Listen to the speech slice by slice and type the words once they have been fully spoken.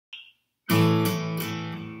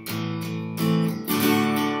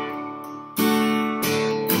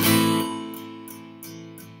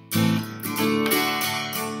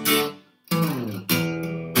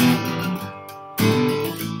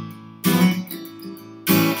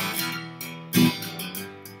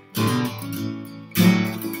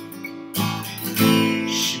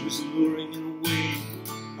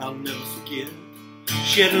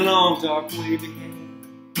She had a long dark wavy hair,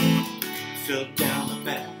 fell down the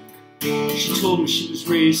back. She told me she was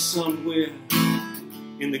raised somewhere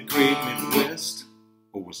in the great Midwest,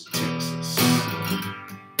 or was it Texas?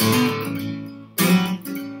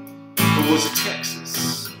 Or was it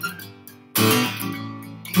Texas?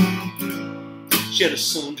 She had a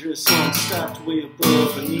sundress on, stopped way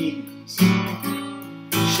above her knees.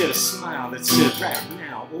 She had a smile that said, right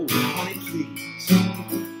now, oh honey please.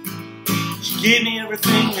 She gave me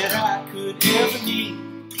everything that I could ever need.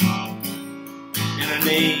 And her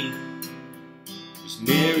name was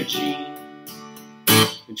Mary Jean,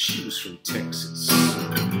 and she was from Texas.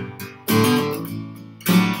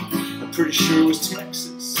 I'm pretty sure it was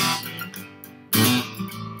Texas.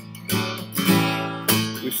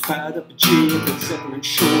 We fired up a J at Led Zeppelin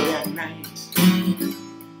show that night.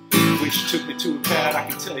 When she took me to a crowd, I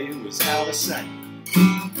can tell you it was out of sight.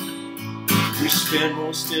 We spent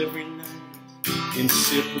most every night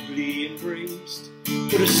inseparably embraced.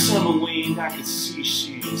 But as summer waned, I could see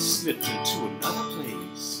she had slipped into another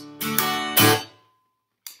place.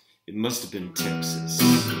 It must have been Texas.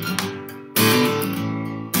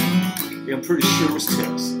 Yeah, I'm pretty sure it was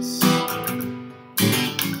Texas.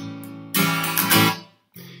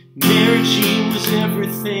 Mary Jean was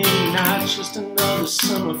everything, not just another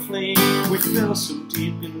summer flame. We fell so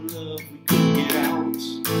deep in love we couldn't get out.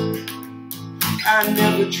 I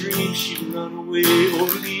never dreamed she'd run away or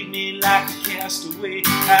leave me like a castaway.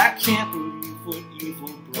 I can't believe what evil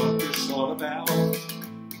brought this all about.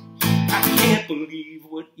 I can't believe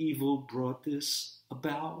what evil brought this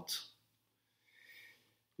about.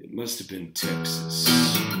 It must have been Texas.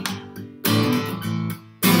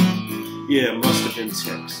 Yeah, it must have been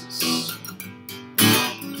Texas.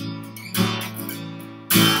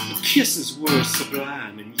 The kisses were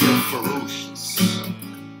sublime and yet ferocious.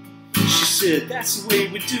 She said, that's the way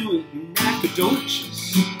we do it in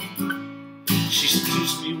Nacogdoches. She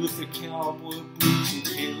seduced me with her cowboy boots and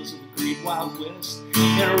tales of the great Wild West,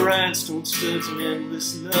 and her rhinestone studs and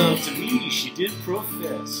endless love. To me she did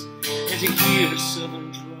profess, and to hear her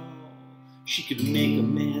southern drawl, she could make a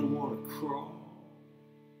man want to crawl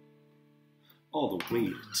all the way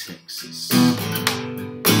to Texas.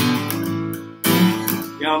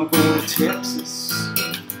 Yeah, I'm going to Texas.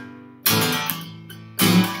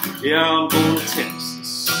 Yeah, I'm going to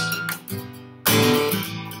Texas.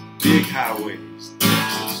 Big highway.